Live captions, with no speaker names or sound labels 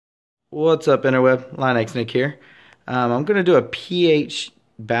What's up, interweb? linexnick here. I'm going to do a pH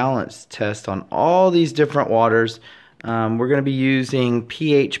balance test on all these different waters. We're going to be using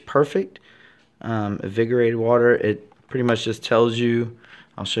pH Perfect, invigorated water. It pretty much just tells you,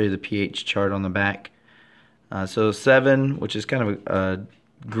 I'll show you the pH chart on the back. So 7, which is kind of a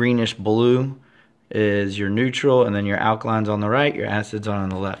greenish blue, is your neutral, and then your alkalines on the right, your acids on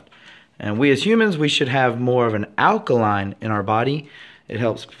the left. And we as humans, we should have more of an alkaline in our body. It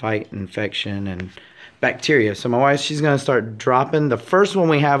helps fight infection and bacteria. So my wife, she's going to start dropping. The first one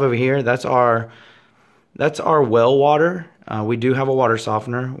we have over here, that's our well water. We do have a water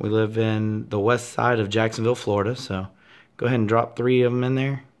softener. We live in the west side of Jacksonville, Florida. So go ahead and drop 3 of them in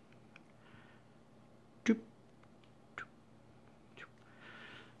there.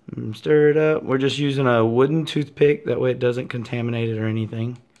 Stir it up. We're just using a wooden toothpick. That way it doesn't contaminate it or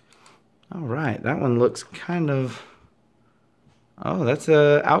anything. All right, that one looks kind of... Oh, that's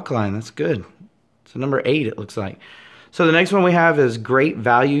alkaline. That's good. So number 8, it looks like. So the next one we have is Great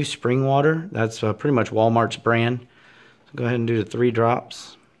Value Spring Water. That's pretty much Walmart's brand. So go ahead and do the 3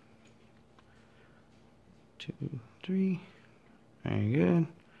 drops. 2, 3. Very good.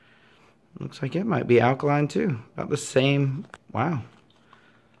 Looks like it might be alkaline too. About the same. Wow.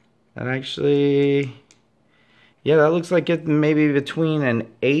 That actually... Yeah, that looks like it maybe between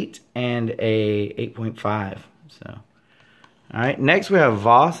an 8 and a 8.5. So... Alright, next we have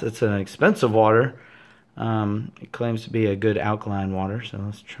Voss. It's an expensive water. It claims to be a good alkaline water, so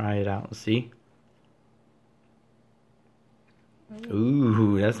let's try it out and see.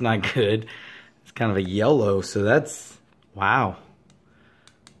 Ooh, that's not good. It's kind of a yellow, so that's... Wow.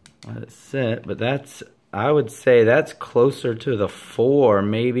 Let it sit, but that's... I would say that's closer to the 4,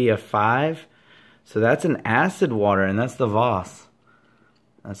 maybe a 5. So that's an acid water, and that's the Voss.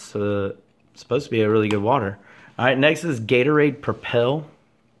 That's supposed to be a really good water. Alright, next is Gatorade Propel.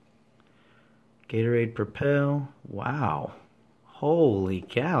 Gatorade Propel. Wow. Holy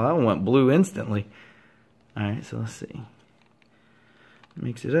cow, that one went blue instantly. Alright, so let's see.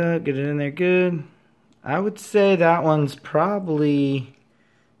 Mix it up, get it in there good. I would say that one's probably...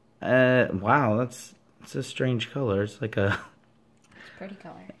 wow, it's a strange color. It's like a... It's a pretty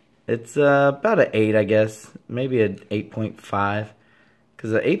color. It's about an 8, I guess. Maybe an 8.5.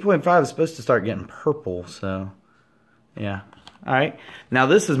 Because the 8.5 is supposed to start getting purple, so... Yeah. Alright. Now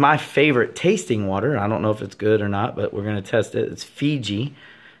this is my favorite tasting water. I don't know if it's good or not, but we're going to test it. It's Fiji.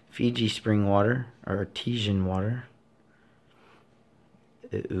 Fiji spring water. Or artesian water.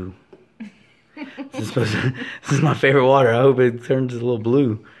 Ooh. This is my favorite water. I hope it turns a little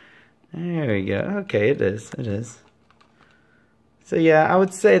blue. There we go. Okay, it is. It is. So yeah, I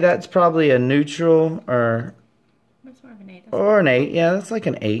would say that's probably a neutral or... That's more of an 8. Or an 8. Yeah, that's like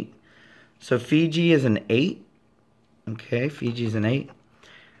an 8. So Fiji is an 8. Okay, Fiji's an 8.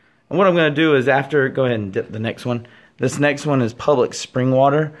 And what I'm going to do is after, go ahead and dip the next one. This next one is Public Spring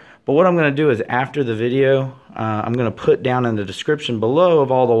Water. But what I'm going to do is after the video, I'm going to put down in the description below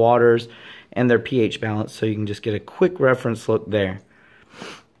of all the waters and their pH balance so you can just get a quick reference look there.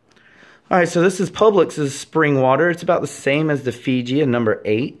 Alright, so this is Publix's spring water. It's about the same as the Fiji, a number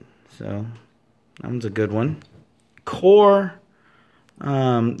 8. So, that one's a good one. Core.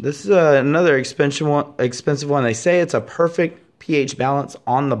 This is another expensive one. They say it's a perfect pH balance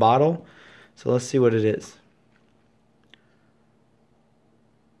on the bottle. So let's see what it is.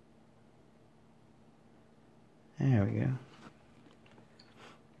 There we go.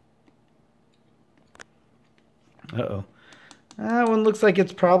 Uh-oh. That one looks like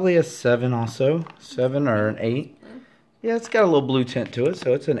it's probably a 7 also. 7 or an 8. Yeah, it's got a little blue tint to it,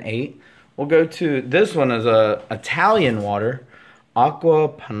 so it's an 8. We'll go to, this one is a Italian water.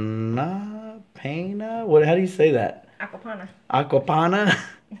 Aquapana? What? How do you say that? Aquapana. Aquapana?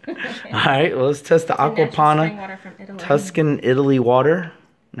 Alright, well, let's test the Aquapana. Tuscan, Italy water.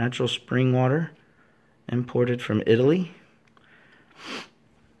 Natural spring water. Imported from Italy.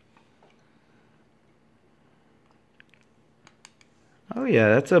 Oh yeah,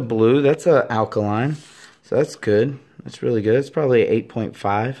 that's a blue. That's a alkaline. So that's good. That's really good. It's probably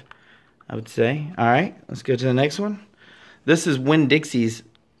 8.5, I would say. Alright, let's go to the next one. This is Winn-Dixie's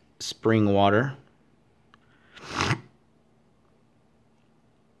spring water.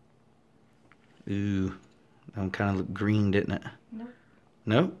 Ooh, that one kind of looked green, didn't it? Nope.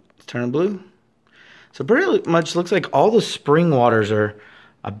 Nope, it's turning blue. So pretty much looks like all the spring waters are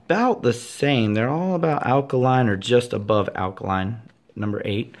about the same. They're all about alkaline or just above alkaline, number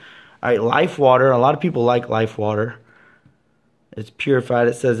 8. All right, Life Water. A lot of people like Life Water. It's purified.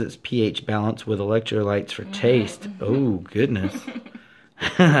 It says it's pH balanced with electrolytes for taste. Oh, goodness.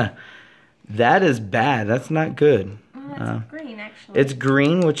 That is bad. That's not good. it's green, actually. It's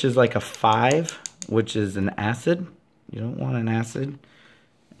green, which is like a 5, which is an acid. You don't want an acid.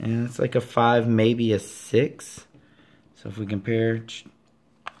 And it's like a 5, maybe a 6. So if we compare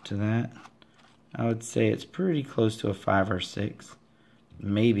to that, I would say it's pretty close to a 5 or 6.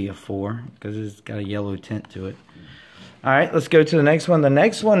 Maybe a 4, because it's got a yellow tint to it. Alright, let's go to the next one. The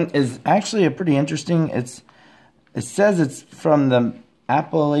next one is actually a pretty interesting. It says it's from the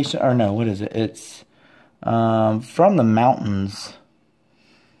Appalachian, or no, what is it? It's from the mountains.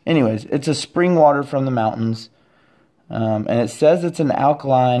 Anyways, it's a spring water from the mountains. And it says it's an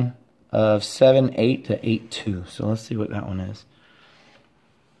alkaline of 7.8 to 8.2. So let's see what that one is.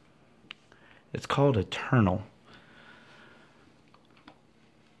 It's called Eternal.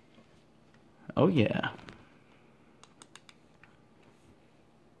 Oh yeah.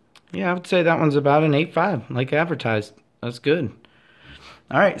 Yeah, I would say that one's about an 8.5, like advertised. That's good.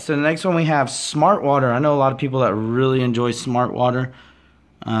 Alright, so the next one we have Smart Water. I know a lot of people that really enjoy Smart Water.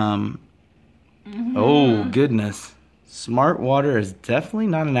 Oh, goodness. Smart Water is definitely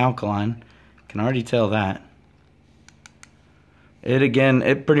not an alkaline. Can already tell that.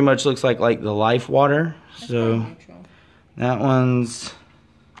 It pretty much looks like the Life Water. So that one's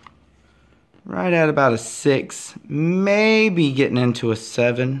right at about a 6, maybe getting into a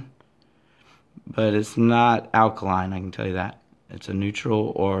 7. But it's not alkaline, I can tell you that. It's a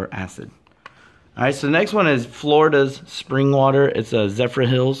neutral or acid. Alright, so the next one is Florida's spring water. It's a Zephyr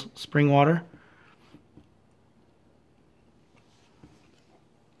Hills spring water.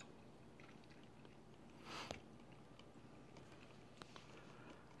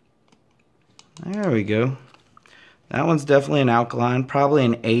 There we go. That one's definitely an alkaline, probably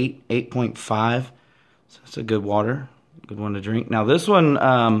an 8, 8.5. So it's a good water, good one to drink. Now this one,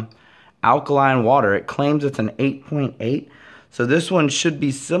 alkaline water, it claims it's an 8.8. So this one should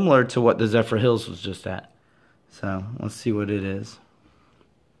be similar to what the Zephyr Hills was just at. So let's see what it is.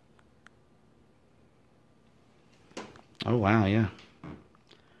 Oh wow, yeah.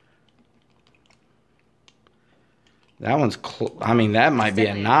 That one's, I mean, that might be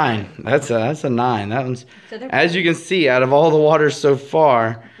a 9. That's a 9. That one's, as you can see, out of all the waters so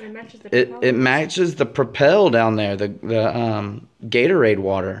far, it matches the Propel down there, the Gatorade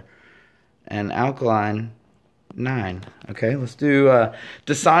water, and alkaline 9. Okay, let's do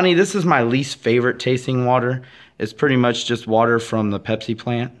Dasani. This is my least favorite tasting water. It's pretty much just water from the Pepsi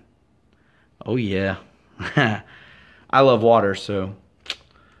plant. Oh yeah, I love water, so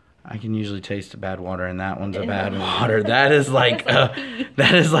I can usually taste the bad water, and that one's a bad water. That is like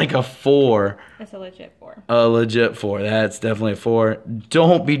a 4. That's a legit 4. A legit 4. That's definitely a 4.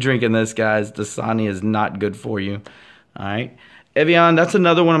 Don't be drinking this, guys. Dasani is not good for you. All right, Evian. That's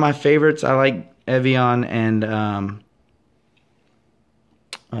another one of my favorites. I like Evian and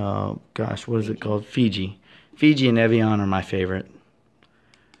oh gosh, what is it called? Fiji. Fiji and Evian are my favorite.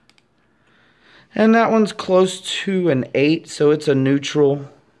 And that one's close to an 8, so it's a neutral.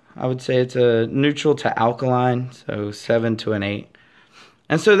 I would say it's a neutral to alkaline, so 7 to an 8.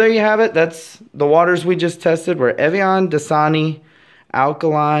 And so there you have it. That's the waters we just tested were Evian, Dasani,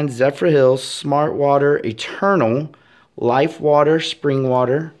 Alkaline, Zephyr Hills, Smart Water, Eternal, Life Water, Spring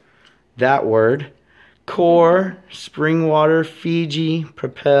Water, that word, Core, Spring Water, Fiji,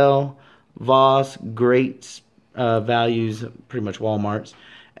 Propel, Voss, Great Values, pretty much Walmart's,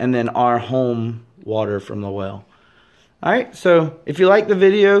 and then our home water from the well. Alright, so if you like the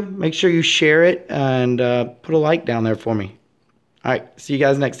video, make sure you share it and put a like down there for me. Alright, see you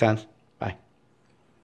guys next time.